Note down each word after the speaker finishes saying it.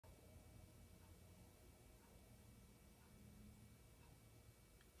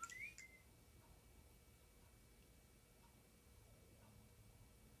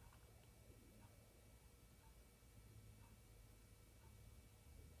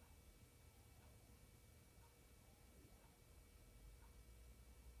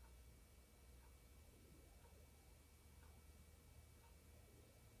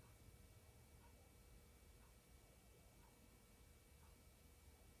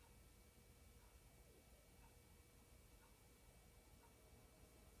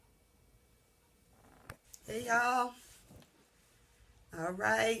Hey y'all. All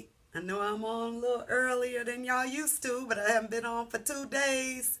right. I know I'm on a little earlier than y'all used to, but I haven't been on for 2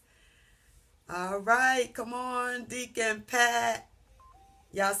 days. All right. Come on, Deacon Pat.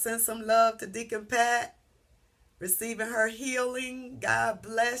 Y'all send some love to Deacon Pat. Receiving her healing. God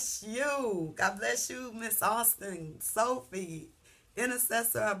bless you. God bless you, Miss Austin, Sophie,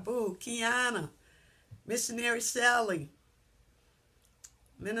 Intercessor Abu, Kiana, Missionary Shelley,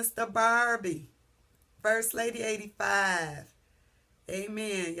 Minister Barbie, First Lady 85.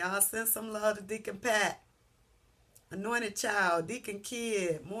 Amen. Y'all send some love to Deacon Pat, Anointed Child, Deacon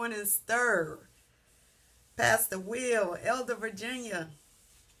Kid, Morning Stir, Pastor Will, Elder Virginia,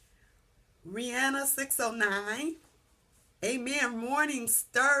 Rihanna 609. Amen. Morning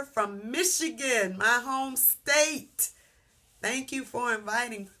Stir from Michigan, my home state. Thank you for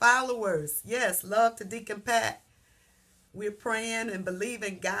inviting followers. Yes, love to Deacon Pat. We're praying and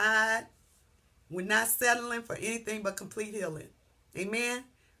believing God. We're not settling for anything but complete healing. Amen.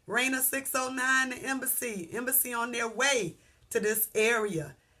 Raina 609, the embassy on their way to this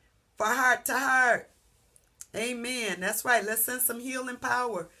area for heart to heart. Amen. That's right. Let's send some healing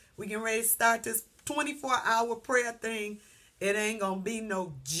power. We can ready to start this 24-hour prayer thing. It ain't going to be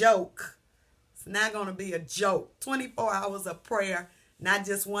no joke. It's not going to be a joke. 24 hours of prayer, not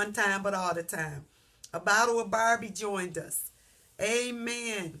just one time, but all the time. A bottle of Barbie joined us.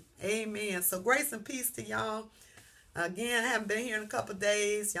 Amen. Amen. So grace and peace to y'all. Again, I haven't been here in a couple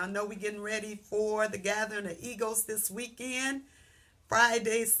days. Y'all know we're getting ready for the Gathering of Eagles this weekend.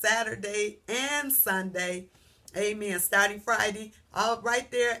 Friday, Saturday, and Sunday. Amen. Starting Friday, all right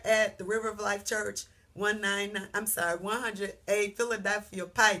there at the River of Life Church, 108 Philadelphia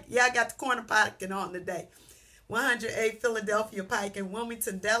Pike. Yeah, I got the corner parking on today. 108 Philadelphia Pike in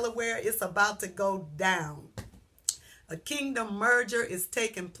Wilmington, Delaware. It's about to go down. A kingdom merger is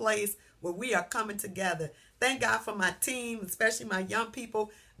taking place where we are coming together. Thank God for my team, especially my young people.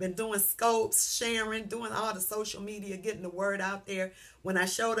 Been doing scopes, sharing, doing all the social media, getting the word out there. When I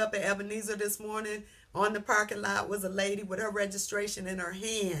showed up at Ebenezer this morning, on the parking lot was a lady with her registration in her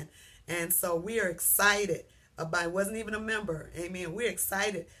hand. And so we are excited about, it wasn't even a member. Amen. We're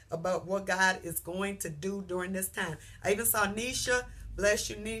excited about what God is going to do during this time. I even saw Nisha. Bless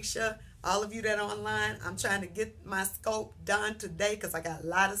you, Nisha. All of you that are online, I'm trying to get my scope done today because I got a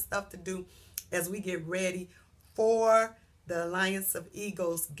lot of stuff to do as we get ready for the Alliance of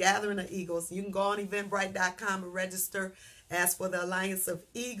Eagles, Gathering of Eagles. You can go on eventbrite.com and register. Ask for the Alliance of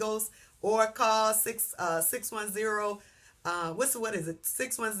Eagles or call 610, what is it?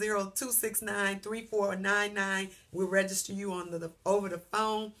 610-269-3499. We'll register you on over the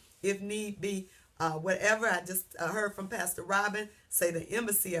phone if need be. Whatever. I just heard from Pastor Robin say the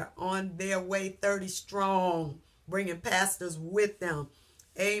embassy are on their way 30 strong, bringing pastors with them.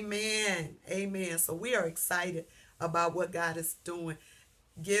 Amen. Amen. So we are excited about what God is doing.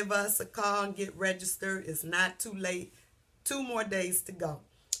 Give us a call and get registered. It's not too late. 2 more days to go.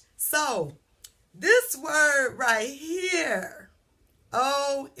 So this word right here,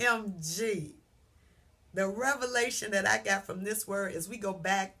 OMG, the revelation that I got from this word is we go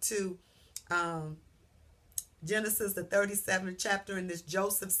back to Genesis, the 37th chapter in this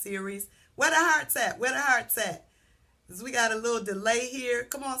Joseph series. Where the hearts at? Where the hearts at? Because we got a little delay here.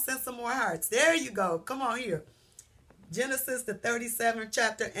 Come on, send some more hearts. There you go. Come on here. Genesis, the 37th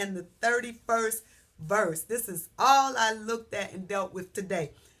chapter and the 31st verse. This is all I looked at and dealt with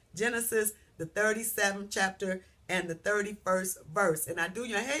today. Genesis, the 37th chapter and the 31st verse. And I do,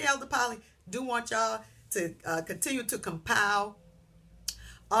 hey, Elder Polly, do want y'all to continue to compile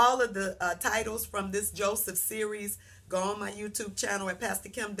all of the titles from this Joseph series. Go on my YouTube channel at Pastor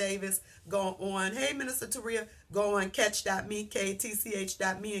Kim Davis. Go on, hey, Minister Taria, go on catch.me,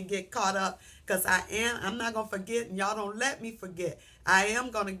 KTCH.me, and get caught up. Because I'm not going to forget, and y'all don't let me forget. I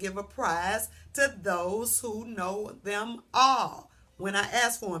am going to give a prize to those who know them all when I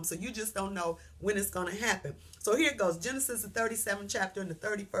ask for them. So you just don't know when it's going to happen. So here it goes. Genesis, the 37th chapter and the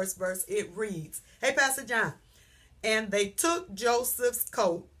 31st verse. It reads, hey, Pastor John. And they took Joseph's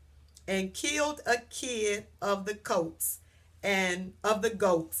coat and killed a kid of the goats and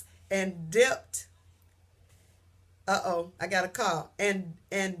dipped. I got a call. And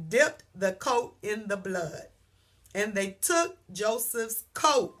dipped the coat in the blood. And they took Joseph's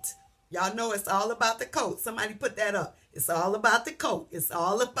coat. Y'all know it's all about the coat. Somebody put that up. It's all about the coat. It's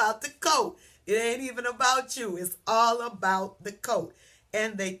all about the coat. It ain't even about you. It's all about the coat.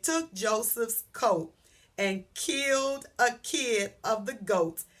 And they took Joseph's coat and killed a kid of the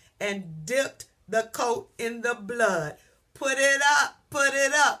goats and dipped the coat in the blood. Put it up. Put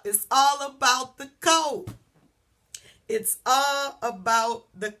it up. It's all about the coat. It's all about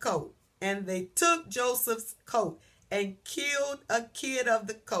the coat. And they took Joseph's coat and killed a kid of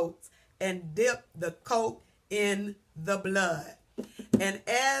the coats and dipped the coat in the blood. And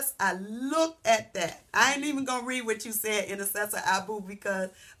as I look at that, I ain't even going to read what you said, Intercessor Abu, because,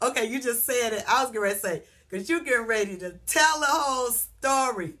 okay, you just said it. I was getting ready to say, because you're getting ready to tell the whole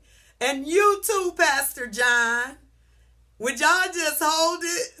story. And you too, Pastor John. Would y'all just hold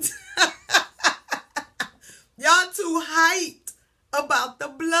it? Y'all too hyped about the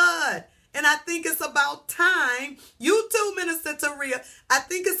blood. And I think it's about time, you too, Minister Taria, I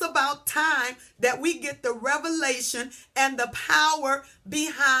think it's about time that we get the revelation and the power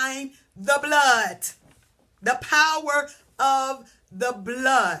behind the blood. The power of the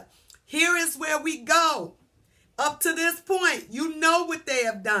blood. Here is where we go. Up to this point, you know what they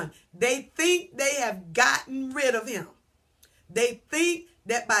have done. They think they have gotten rid of him. They think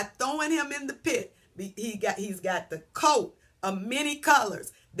that by throwing him in the pit, he's got the coat of many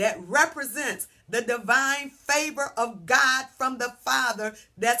colors that represents the divine favor of God from the Father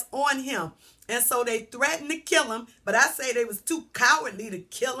that's on him. And so they threatened to kill him, but I say they was too cowardly to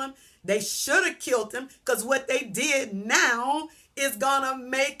kill him. They should have killed him, because what they did now is going to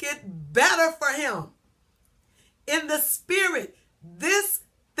make it better for him. In the spirit, this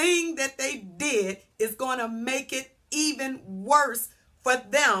thing that they did is going to make it even worse for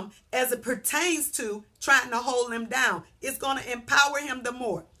them as it pertains to trying to hold him down. It's going to empower him the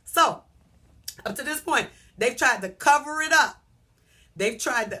more. So, up to this point, they've tried to cover it up. They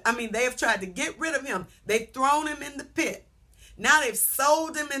have tried to get rid of him. They've thrown him in the pit. Now they've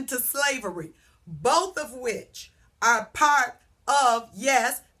sold him into slavery, both of which are part of,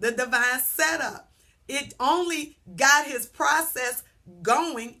 yes, the divine setup. It only got his process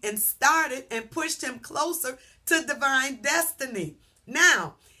going and started and pushed him closer to divine destiny.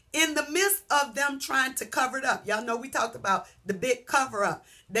 Now, in the midst of them trying to cover it up, y'all know we talked about the big cover up.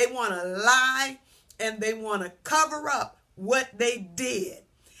 They want to lie and they want to cover up what they did.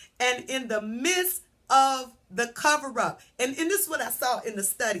 And in the midst of the cover up, and this is what I saw in the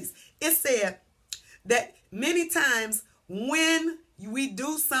studies, it said that many times when we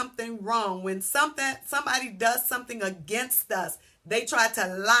do something wrong, when somebody does something against us, they try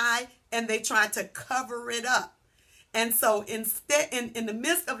to lie and they try to cover it up. And so instead, in the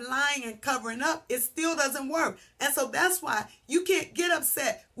midst of lying and covering up, it still doesn't work. And so that's why you can't get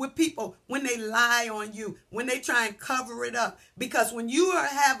upset with people when they lie on you, when they try and cover it up. Because when you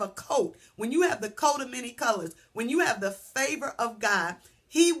have a coat, when you have the coat of many colors, when you have the favor of God,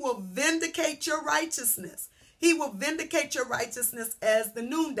 he will vindicate your righteousness. He will vindicate your righteousness as the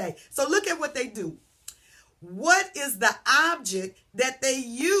noonday. So look at what they do. What is the object that they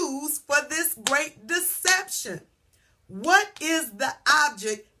use for this great deception? What is the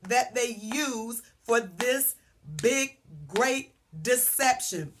object that they use for this big, great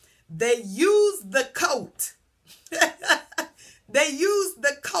deception? They use the coat. They use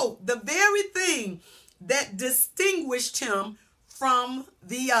the coat, the very thing that distinguished him from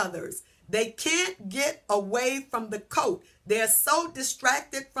the others. They can't get away from the coat. They're so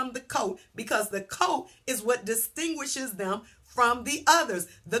distracted from the coat because the coat is what distinguishes them from the others.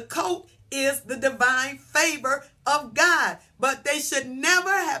 The coat is the divine favor of God, but they should never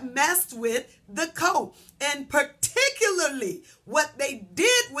have messed with the coat. And particularly what they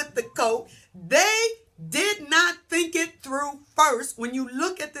did with the coat, they did not think it through first. When you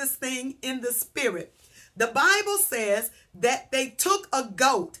look at this thing in the spirit, the Bible says that they took a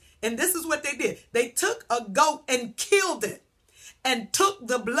goat, and this is what they did. They took a goat and killed it and took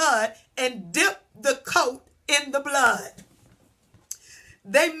the blood and dipped the coat in the blood.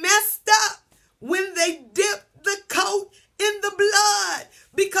 They messed up when they dipped the coat in the blood,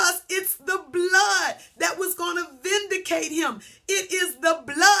 because it's the blood that was going to vindicate him. It is the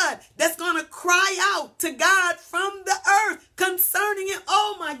blood that's going to cry out to God from the earth concerning him.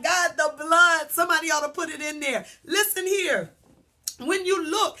 Oh my God, the blood. Somebody ought to put it in there. Listen here. When you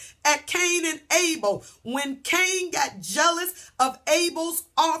look at Cain and Abel, when Cain got jealous of Abel's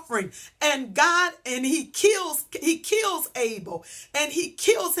offering, and he kills Abel, and he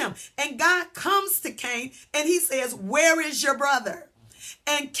kills him, and God comes to Cain and he says, "Where is your brother?"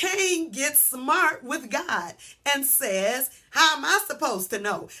 And Cain gets smart with God and says, "How am I supposed to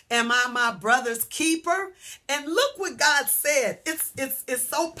know? Am I my brother's keeper?" And look what God said. It's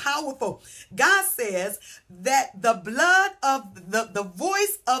so powerful. God says that the blood of the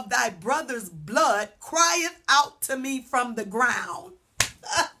voice of thy brother's blood crieth out to me from the ground.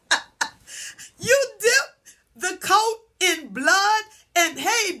 You dip the coat in blood, and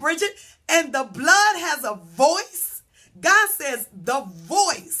hey, Bridget, and the blood has a voice. God says, the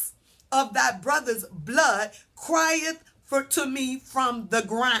voice of thy brother's blood crieth to me from the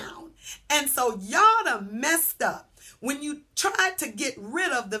ground. And so y'all done messed up. When you tried to get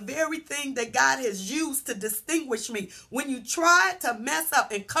rid of the very thing that God has used to distinguish me, when you tried to mess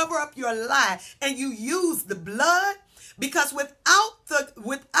up and cover up your lie and you use the blood, because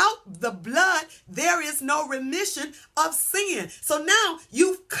without the blood, there is no remission of sin. So now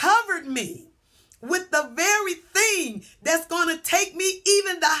you've covered me with the very thing that's going to take me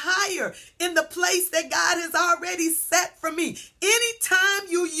even the higher in the place that God has already set for me. Anytime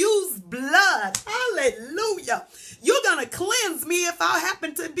you use blood, hallelujah, you're going to cleanse me if I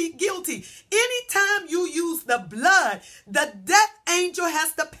happen to be guilty. Anytime you use the blood, the death angel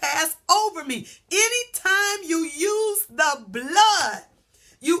has to pass over me. Anytime you use the blood,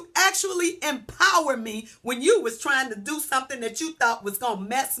 you actually empower me when you was trying to do something that you thought was going to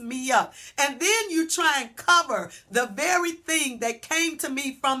mess me up. And then you try and cover the very thing that came to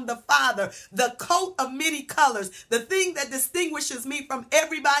me from the Father, the coat of many colors, the thing that distinguishes me from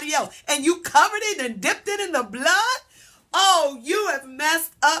everybody else. And you covered it and dipped it in the blood? Oh, you have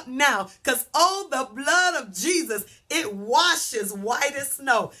messed up now, because the blood of Jesus, it washes white as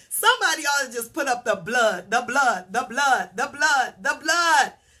snow. Somebody ought to just put up the blood, the blood, the blood, the blood, the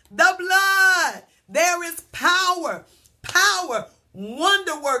blood, the blood. There is power,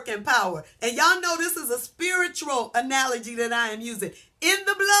 wonder-working power. And y'all know this is a spiritual analogy that I am using. In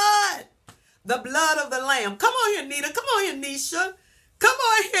the blood of the Lamb. Come on here, Nita. Come on here, Nisha. Come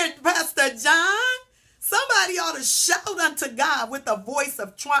on here, Pastor John. Somebody ought to shout unto God with a voice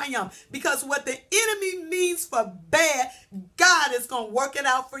of triumph, because what the enemy means for bad, God is going to work it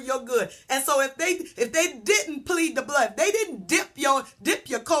out for your good. And so if they didn't plead the blood, they didn't dip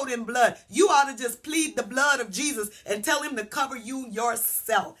your coat in blood, you ought to just plead the blood of Jesus and tell him to cover you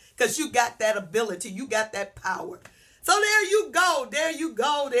yourself, because you got that ability. You got that power. So there you go. There you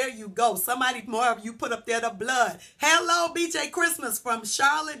go. There you go. Somebody more of you put up there the blood. Hello, BJ Christmas from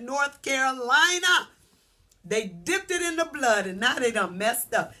Charlotte, North Carolina. They dipped it in the blood, and now they done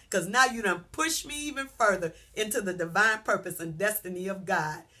messed up, because now you done pushed me even further into the divine purpose and destiny of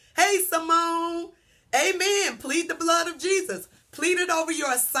God. Hey, Simone. Amen. Plead the blood of Jesus. Plead it over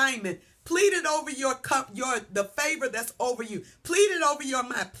your assignment. Plead it over your cup, the favor that's over you. Plead it over your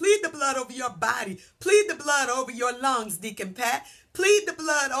mind. Plead the blood over your body. Plead the blood over your lungs, Deacon Pat. Plead the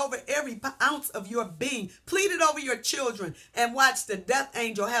blood over every ounce of your being. Plead it over your children, and watch the death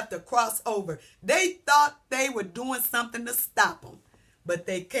angel have to cross over. They thought they were doing something to stop them, but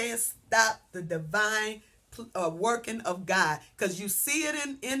they can't stop the divine working of God, because you see it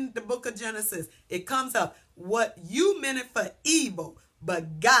in the book of Genesis. It comes up, what you meant it for evil,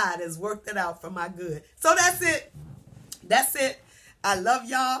 but God has worked it out for my good. So that's it. That's it. I love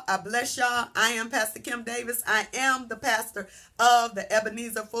y'all. I bless y'all. I am Pastor Kim Davis. I am the pastor of the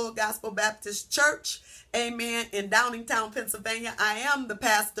Ebenezer Full Gospel Baptist Church, amen, in Downingtown, Pennsylvania. I am the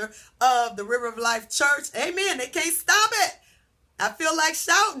pastor of the River of Life Church. Amen. They can't stop it. I feel like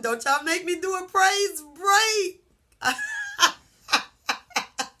shouting. Don't y'all make me do a praise break.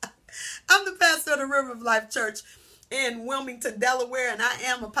 I'm the pastor of the River of Life Church in Wilmington, Delaware, and I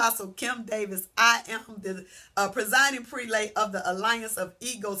am Apostle Kim Davis. I am the presiding prelate of the Alliance of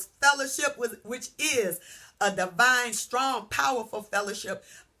Eagles Fellowship, which is a divine, strong, powerful fellowship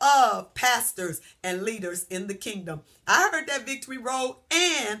of pastors and leaders in the kingdom. I heard that victory road,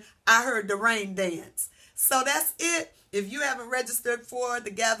 and I heard the rain dance. So that's it. If you haven't registered for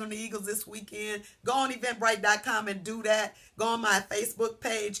the Gathering of the Eagles this weekend, go on eventbrite.com and do that. Go on my Facebook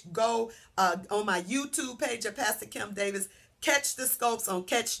page. Go on my YouTube page at Pastor Kim Davis. Catch the scopes on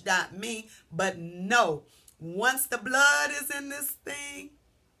catch.me. But no, once the blood is in this thing,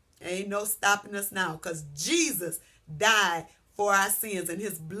 ain't no stopping us now, because Jesus died for our sins, and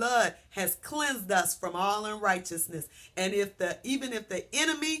his blood has cleansed us from all unrighteousness. And even if the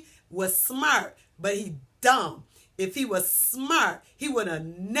enemy was smart, but he dumb, if he was smart, he would have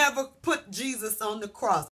never put Jesus on the cross.